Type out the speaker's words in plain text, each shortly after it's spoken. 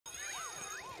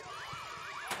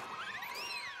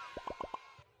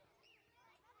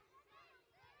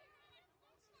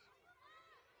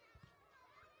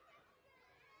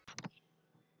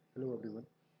Hello everyone,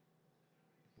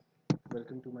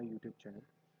 welcome to my YouTube channel.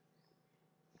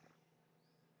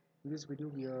 In this video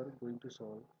we are going to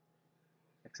solve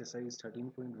exercise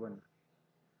 13.1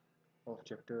 of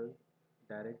chapter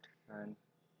direct and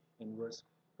inverse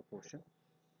proportion.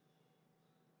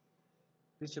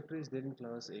 This chapter is there in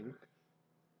class 8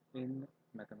 in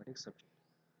mathematics subject.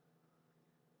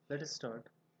 Let us start.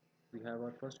 We have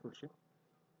our first question.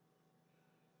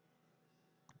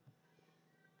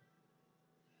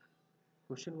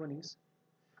 Question 1 is,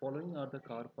 following are the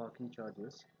car parking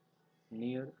charges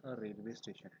near a railway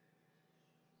station.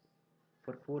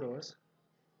 For 4 hours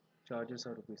charges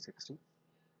are rupees 60.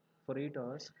 For 8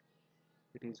 hours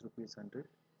it is rupees 100.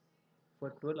 For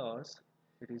 12 hours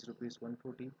it is rupees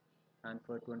 140, and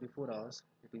for 24 hours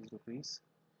it is rupees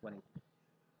 180.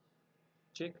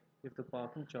 Check if the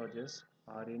parking charges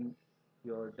are in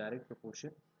your direct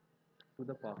proportion to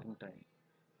the parking time.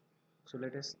 So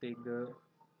let us take the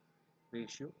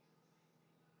ratio.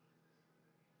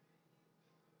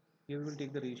 Here we will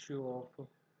take the ratio of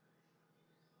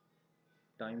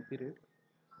time period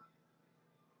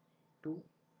to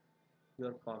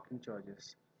your parking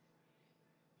charges.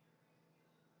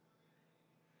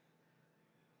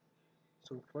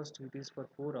 So first it is for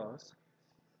 4 hours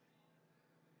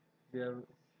they are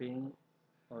paying,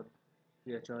 or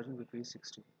they are charging rupees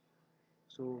 60.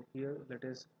 So here let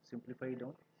us simplify it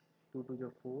down. 2 to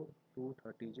the 4, 2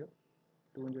 30 ja,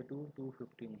 2 into 2, 2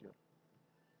 15 ja.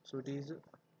 So it is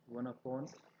 1 upon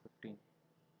 15.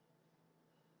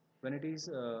 When it is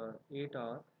 8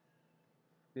 hour,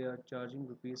 they are charging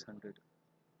rupees 100.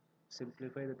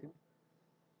 Simplify the thing.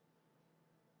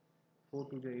 4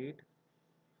 to the 8,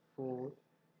 4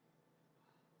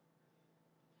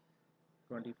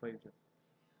 25 ja.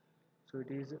 So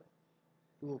it is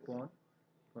 2 upon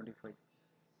 25.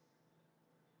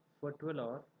 For 12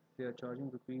 hour, they are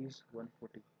charging rupees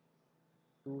 140.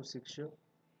 2 6 ja,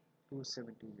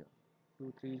 270 ja,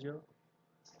 2 3 ja,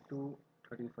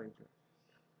 235 ja.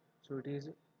 So it is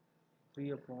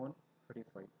 3 upon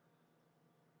 35.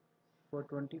 For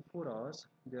 24 hours,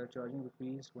 they are charging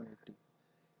rupees 180.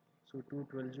 So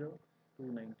 212 ja,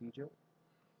 290 ja,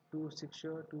 2 6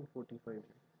 ja, 245 ja.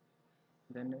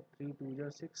 Then 3 2 ja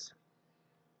 6,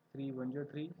 3 1 ja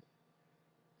 3,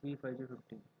 3 5 ja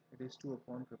 15. It is 2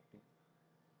 upon 15.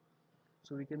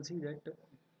 So we can see that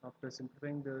after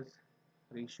simplifying this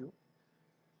ratio,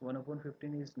 1 upon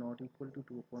 15 is not equal to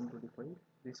 2 upon 25.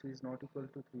 This is not equal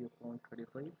to 3 upon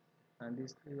 35, and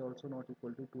this is also not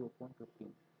equal to 2 upon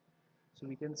 15. So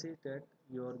we can say that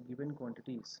your given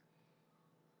quantities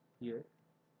here,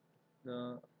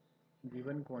 the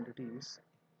given quantities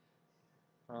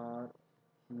are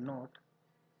not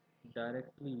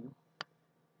directly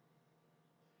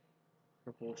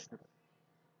proportional.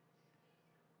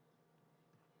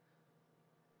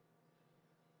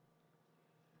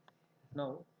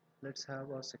 Now let's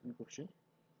have our second question.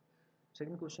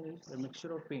 Second question is, a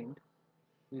mixture of paint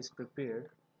is prepared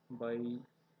by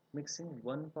mixing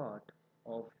 1 part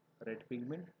of red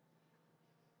pigment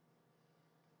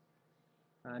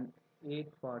and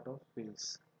 8 part of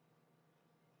base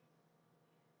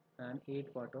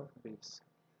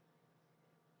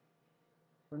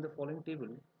From the following table,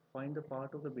 find the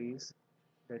part of the base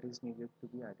that is needed to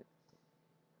be added.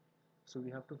 So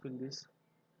we have to fill this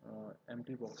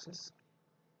empty boxes.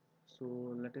 So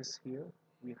let us, here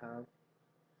we have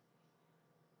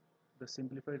the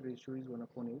simplified ratio is 1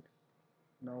 upon 8.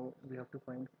 Now we have to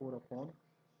find 4 upon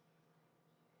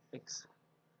x.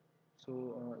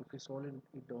 So if we solve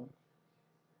it down,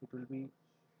 it will be,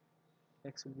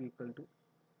 x will be equal to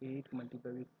 8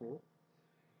 multiplied with 4,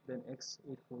 then x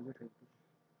 8 4 is 32.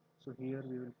 So here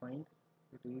we will find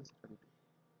it is 32.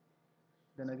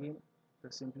 Then again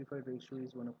the simplified ratio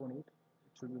is 1 upon 8. It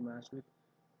should be matched with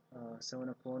 7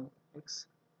 upon x.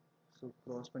 So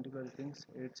cross multiply the things,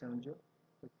 8 7 0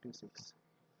 56.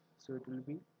 So it will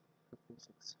be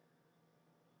 56.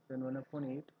 Then 1 upon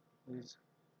 8 is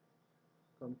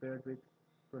compared with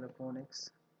 12 upon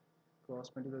x.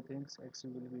 Cross multiply things, x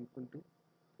will be equal to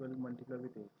 12 multiplied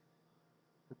with 8.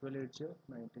 So 12 8 0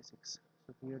 96.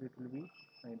 So here it will be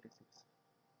 96.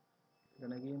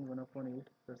 Then again 1 upon 8,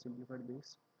 the simplified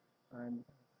base and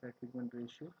red pigment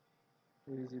ratio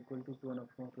is equal to 1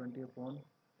 upon 20 upon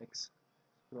x.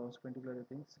 Cross multiply the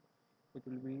things, it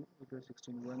will be equal to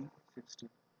 16 160.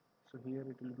 So here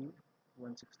it will be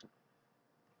 160.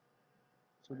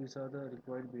 So these are the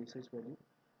required basis value.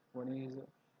 One is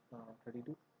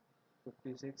 32,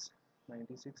 56,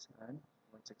 96 and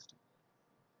 160.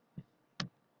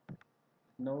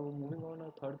 Now moving on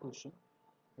our third question.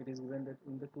 It is given that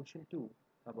in the question 2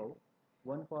 above,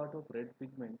 one part of red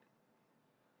pigment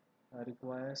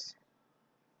requires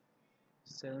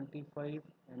 75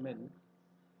 ml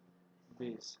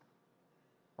base.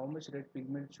 How much red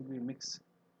pigment should we mix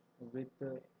with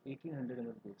 1800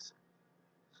 ml base?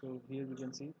 So here we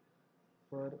can see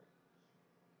for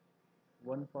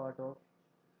one part of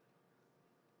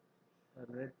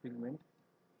red pigment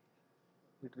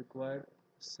it required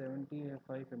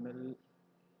 75 ml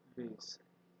base.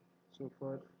 So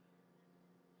for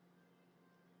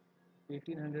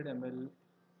 1800 ml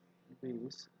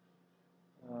base,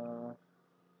 uh,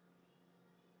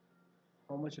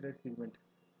 how much red pigment?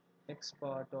 X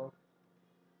part of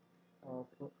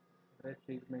red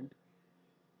pigment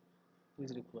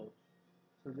is required.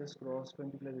 So just cross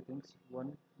multiply the things.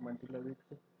 1 multiply with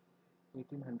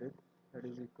 1800, that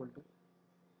is equal to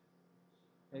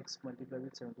x multiply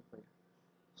with 75.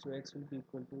 So x will be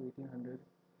equal to 1800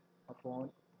 upon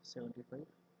 75.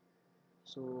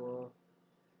 So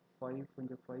 5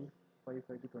 into 5, 5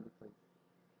 5 to 25.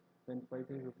 Then 5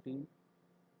 5 15,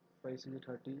 5 6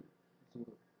 30, 0.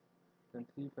 Then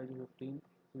 3 5 to 15,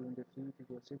 3 into 3, 3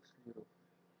 to 6, 0.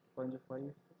 5 into 5,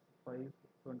 5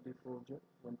 24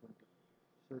 120.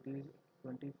 So it is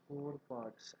 24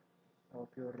 parts of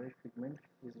your red pigment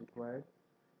is required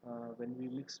when we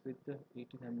mix with the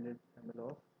 1800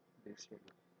 ml of base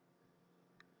value.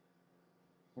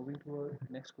 Moving to our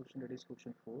next question, that is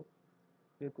question 4.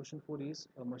 Here question 4 is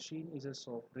a machine in a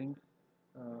soft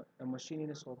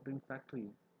drink factory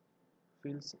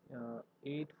fills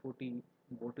 840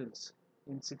 bottles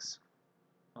in 6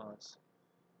 hours.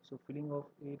 So filling of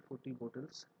 840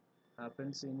 bottles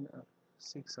happens in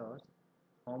 6 hours.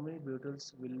 How many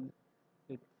bottles will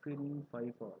it fill in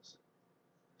 5 hours?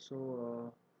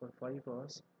 So for 5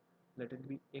 hours, let it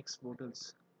be X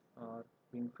bottles are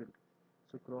being filled.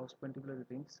 So cross multiply the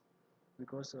things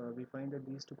because we find that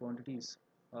these two quantities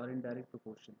are in direct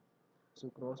proportion. So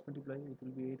cross multiply, it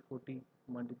will be 840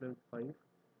 multiplied with 5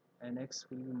 and x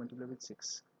will be multiplied with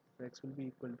 6. So x will be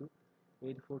equal to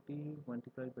 840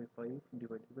 multiplied by 5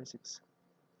 divided by 6.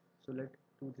 So let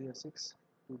 2 3 are 6,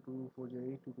 2 2 4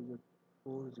 8, 2 2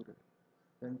 4 0.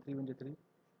 Then 3 1 3,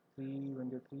 3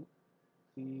 1 3,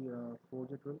 3 4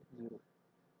 12 0.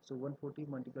 So 140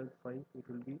 multiplied with 5, it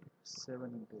will be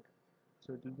 700.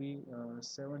 So it will be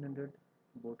 700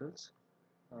 bottles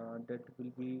that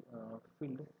will be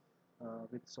filled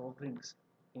with soft drinks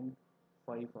in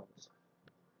 5 hours.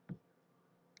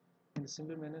 In a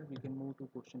similar manner, we can move to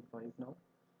question 5 now.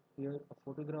 Here, a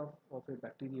photograph of a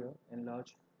bacteria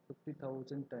enlarged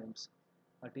 50,000 times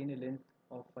attain a length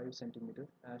of 5 centimeter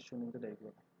as shown in the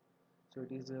diagram. So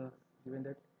it is given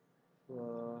that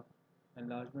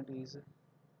enlargement is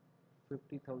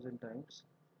 50,000 times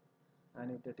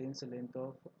and it attains a length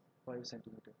of 5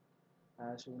 centimeter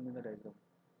as shown in the diagram.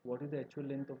 What is the actual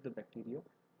length of the bacteria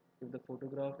if the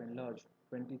photograph enlarged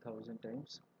 20,000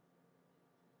 times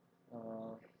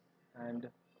uh, and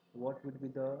what would be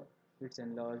the its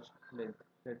enlarged length,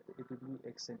 that it will be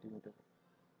x centimeter.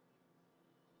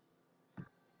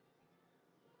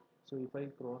 So if I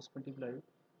cross multiply,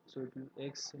 so it will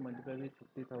x multiplied with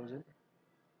 50,000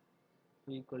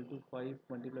 equal to 5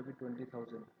 multiplied with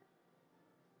 20,000.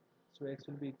 So x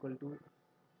will be equal to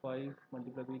 5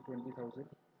 multiplied with 20,000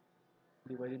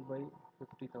 divided by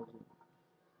 50,000.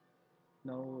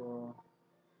 Now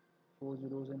 4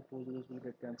 zeros and 4 zeros will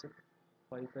get cancelled.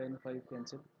 5 and 5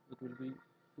 cancel. It will be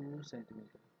 2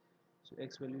 centimeter. So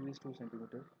x value is 2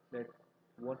 centimeter. That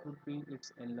what would be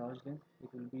its enlarged length? It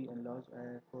will be enlarged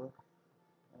for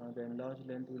the enlarged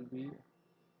length will be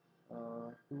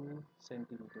 2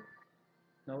 centimeter.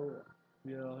 Now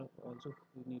we are also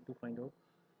we need to find out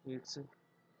its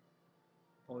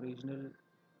original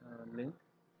length.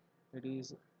 It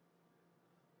is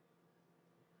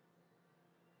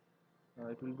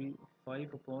it will be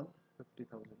 5 upon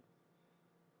 50,000.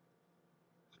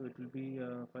 So it will be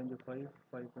 5 into 5,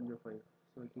 5 into 5.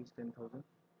 So it is 10,000.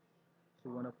 So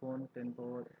 1 upon 10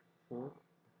 power 4,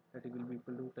 that it will be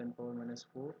equal to 10 power minus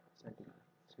 4 centimeter.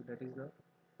 So that is the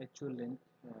actual length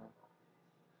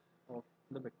of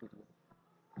the bacteria.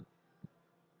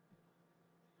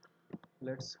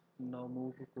 Let's now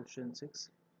move to question 6.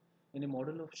 In a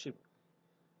model of ship,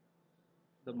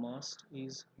 the mast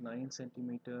is 9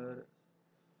 centimeter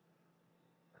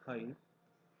high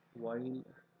while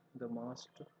the mast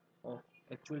of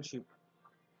actual ship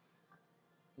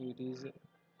it is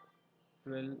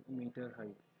 12-meter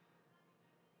high.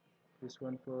 This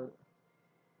one for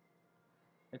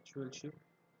actual ship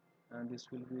and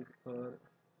this will be for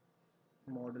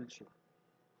model ship.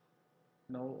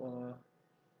 Now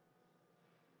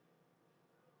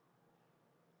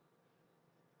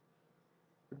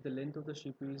if the length of the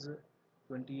ship is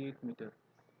 28 meter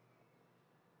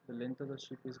the length of the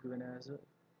ship is given as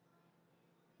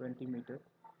 20 meter,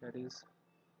 that is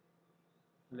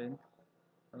length.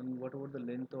 And what about the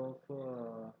length of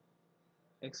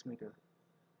x meter?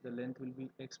 The length will be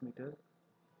x meter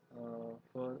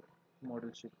for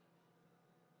model ship.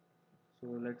 So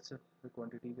let's the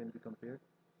quantity can be compared.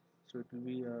 So it will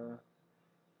be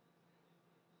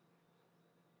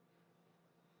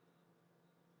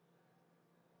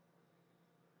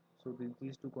so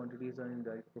these two quantities are in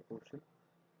direct proportion.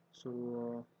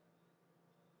 So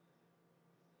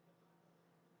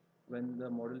when the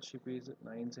model ship is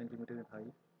 9 centimeter in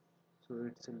height, so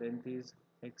its length is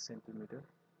x centimeter,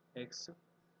 x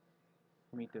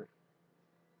meter.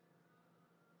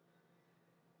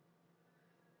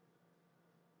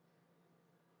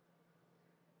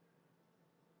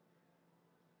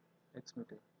 X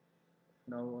meter.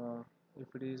 Now,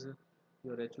 if it is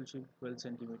your actual ship 12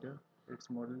 centimeter, its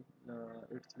model,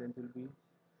 its length will be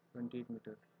 28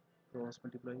 meter. Cross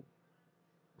multiply,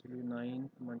 it will be 9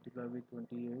 multiply with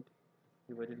 28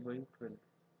 divided by 12.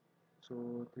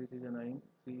 So 3 3 is 9,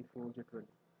 3 4 is 12.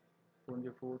 4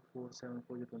 is 4, 4 7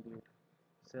 4 is 28.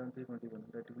 7 3 21.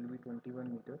 That will be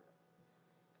 21 meter.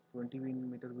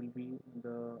 21 meter will be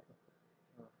the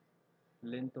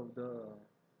length of the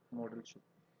model ship.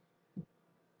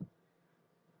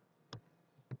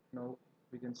 Now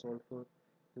we can solve for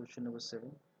question number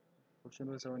 7. Question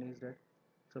number 7 is that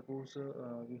suppose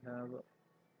we have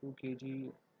 2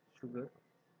 kg sugar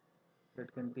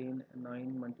that contain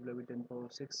 9 multiplied with 10 power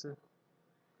 6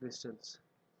 crystals.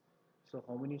 So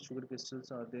how many sugar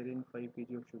crystals are there in 5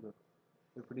 kg of sugar?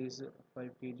 If it is 5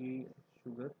 kg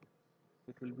sugar,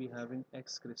 it will be having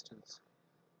x crystals.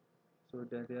 So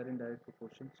they are in direct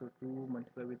proportion. So 2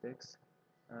 multiplied with x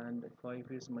and 5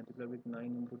 is multiplied with 9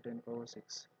 into 10 power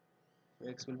 6. So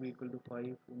x will be equal to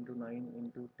 5 into 9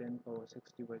 into 10 power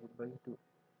 6 divided by 2.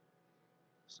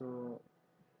 So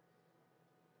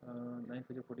 9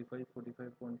 5 45,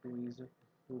 45.2 is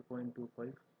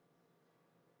 2.25.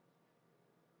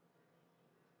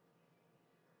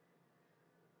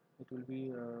 It will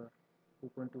be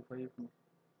 2.25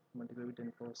 multiplied with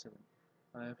 10 power 7.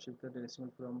 I have shifted the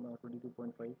decimal from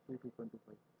 22.5 to 2.25.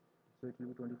 So it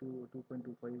will be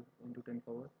 2.25 into 10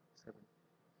 power 7.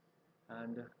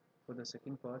 And for the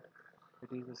second part,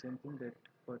 it is the same thing, that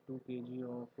for 2 kg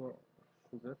of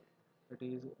sugar, it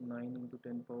is 9 into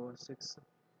 10 power 6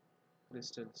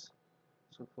 crystals.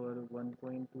 So for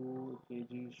 1.2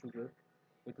 kg sugar,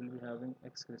 it will be having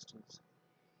x crystals.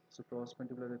 So cross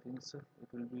multiply the things, it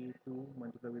will be 2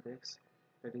 multiplied with x,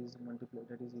 that is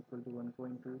equal to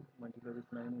 1.2 multiplied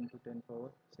with 9 into 10 power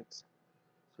 6.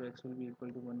 So x will be equal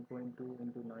to 1.2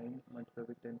 into 9 multiplied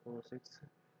with 10 power 6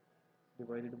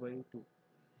 divided by 2.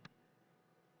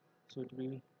 So it will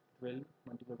be 12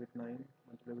 multiplied with 9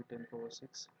 multiplied with 10 power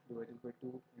 6 divided by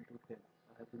 2 into 10.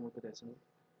 I have removed the decimal.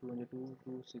 2 into 2,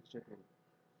 2, 6, 12.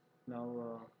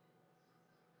 Now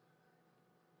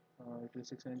it is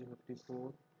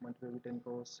 654 multiplied with 10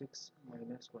 power 6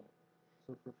 minus 1.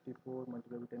 So 54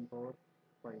 multiplied with 10 power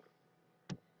 5.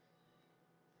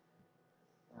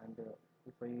 And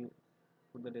if I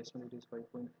put the decimal, it is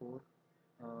 5.4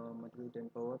 multiplied with 10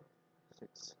 power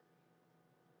 6.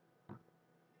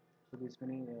 So these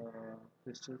many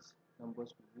crystals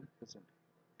numbers will be present.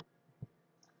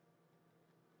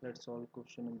 Let's solve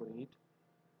question number 8.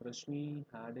 Rashmi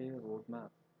had a roadmap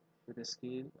with a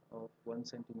scale of 1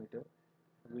 centimeter,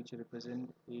 which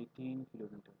represent 18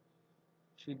 kilometer.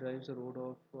 She drives a road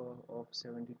of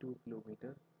 72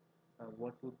 kilometer.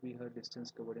 What would be her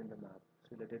distance covered in the map?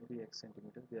 So let it be x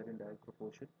centimeter. They are in direct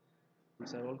proportion.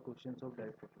 These are all questions of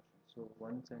direct proportion. So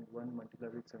 1 and 1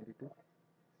 multiplied with 72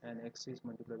 and x is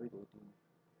multiplied with 18.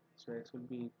 So x will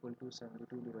be equal to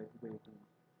 72 divided by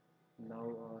 18. Now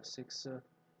 6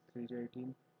 3 is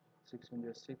 18, 6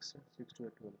 is 6, 6 to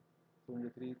 12. 2 into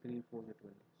 3, 3, 4 is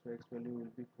 12. So x value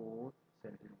will be 4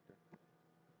 centimeter.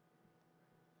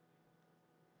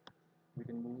 We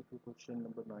can move to question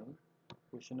number 9.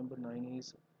 Question number 9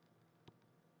 is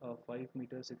 5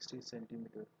 meter 60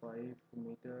 centimeter, 5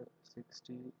 meter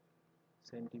 60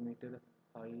 centimeter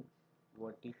high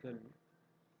vertical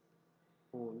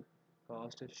pole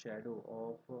cast a shadow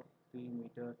of 3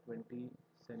 meter 20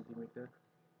 centimeter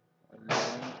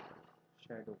long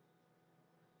shadow.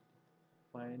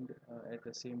 Find at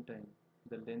the same time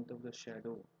the length of the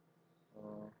shadow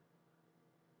uh,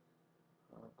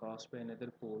 cast by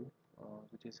another pole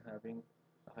which is having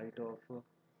a height of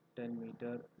 10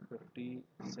 meter 50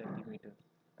 centimeter.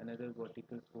 Another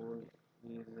vertical pole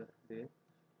is there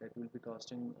that will be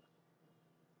casting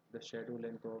the shadow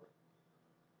length of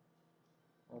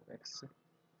x.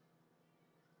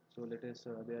 So let us,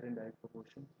 they are in direct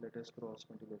proportion. Let us cross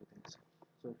multiply everything.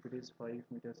 So if it is 5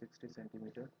 meter 60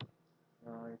 centimeter,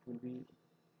 it will be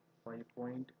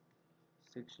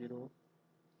 5.60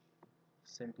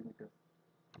 centimeter.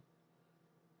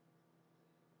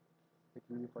 It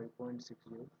will be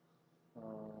 5.60.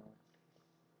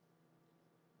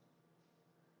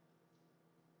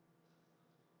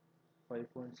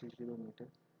 5.60 meter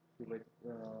divide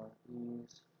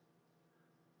is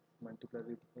multiplied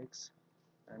with x,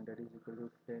 and that is equal to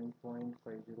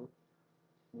 10.50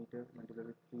 meter multiplied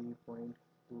with 3.20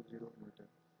 meter.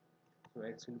 So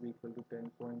x will be equal to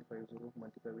 10.50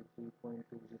 multiplied with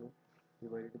 3.20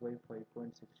 divided by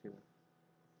 5.60.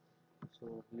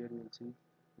 So here you will see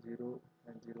 0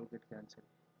 and 0 get cancelled.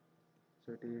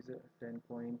 So it is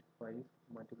 10.5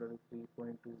 multiplied with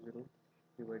 3.20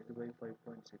 divided by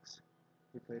 5.6.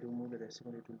 If I remove the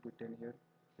decimal, it will be 10 here.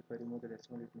 If I remove the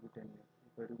decimal, it will be 10 here.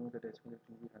 If I remove the decimal, it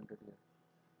will be 100 here.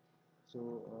 So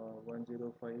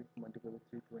 105 multiplied with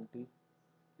 320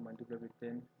 multiplied with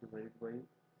 10 divided by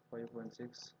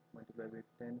 516 multiplied with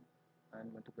 10 and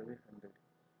multiplied with 100.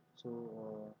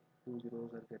 So two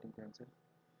zeros are getting cancelled.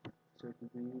 So it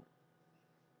will be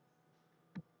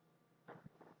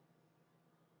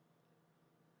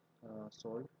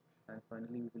solved, and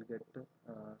finally we will get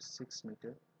 6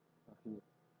 meter here.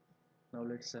 Now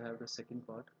let's have the second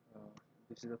part.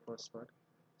 This is the first part.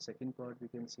 Second part, we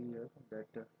can see here that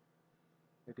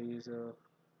it is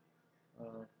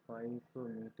 5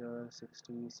 meter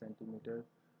 60 centimeter.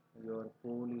 Your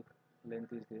pole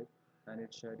length is there, and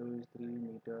its shadow is 3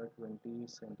 meter 20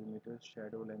 centimeter.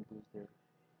 Shadow length is there.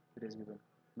 It is given.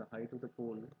 The height of the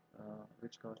pole,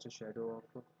 which casts a shadow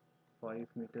of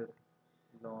 5 meter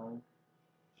long,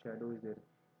 shadow is there.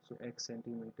 So x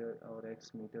centimeter or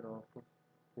x meter of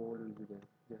pole will be there.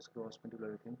 Just cross multiply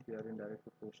everything. They are in direct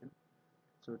proportion.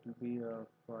 So it will be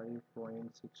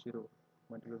 5.60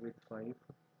 multiplied with 5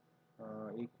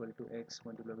 equal to x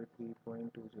multiplied with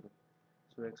 3.20.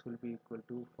 So x will be equal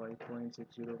to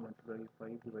 5.60 multiplied with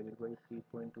 5 divided by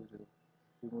 3.20.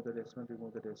 Remove the decimal,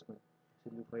 remove the decimal. So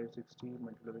it will be 560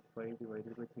 multiplied with 5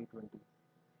 divided by 320.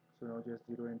 So now just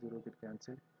 0 and 0 get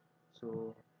cancelled.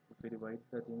 So if we divide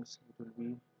the things, it will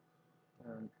be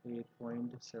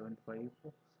 8.75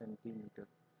 centimeter.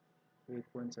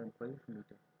 8.75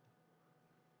 meter.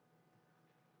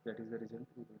 That is the result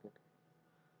we will get.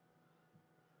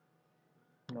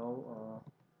 Now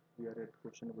we are at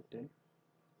question number 10.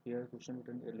 Here question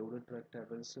number 10, a loaded truck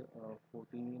travels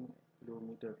 14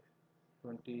 kilometer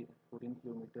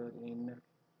in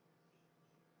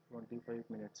 25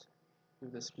 minutes.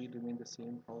 If the speed remains the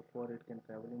same, how far it can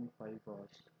travel in 5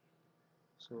 hours?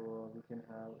 So we can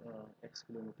have x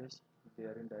kilometers. They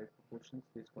are in direct proportions,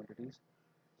 these quantities.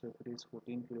 So if it is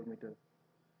 14 kilometer,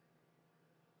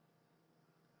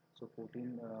 so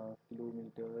 14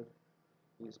 kilometer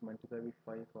is multiplied with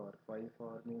 5 hour. 5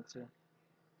 hour means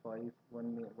 1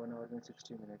 hour means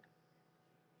 60 minutes.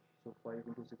 So 5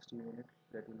 into 60 minutes,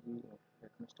 that will be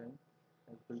that much time,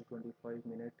 equal to 25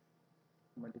 minutes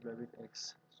multiplied with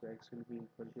x. So x will be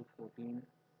equal to 14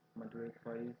 multiplied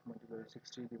by 5 multiplied by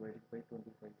 60 divided by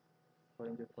 25.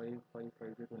 Find the 5, 5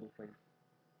 is 25.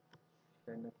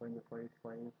 Then find the 5,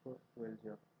 12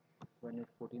 here. When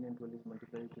 14 and 12 is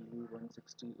multiplied, it will be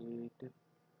 168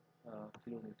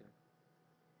 kilometer.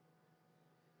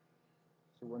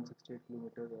 So 168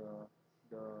 kilometer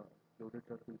the loaded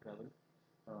truck will travel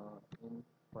in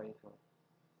 5 hours.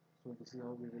 So this is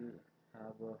how we will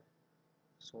have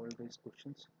solved these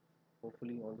questions.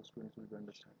 Hopefully all the students will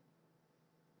understand.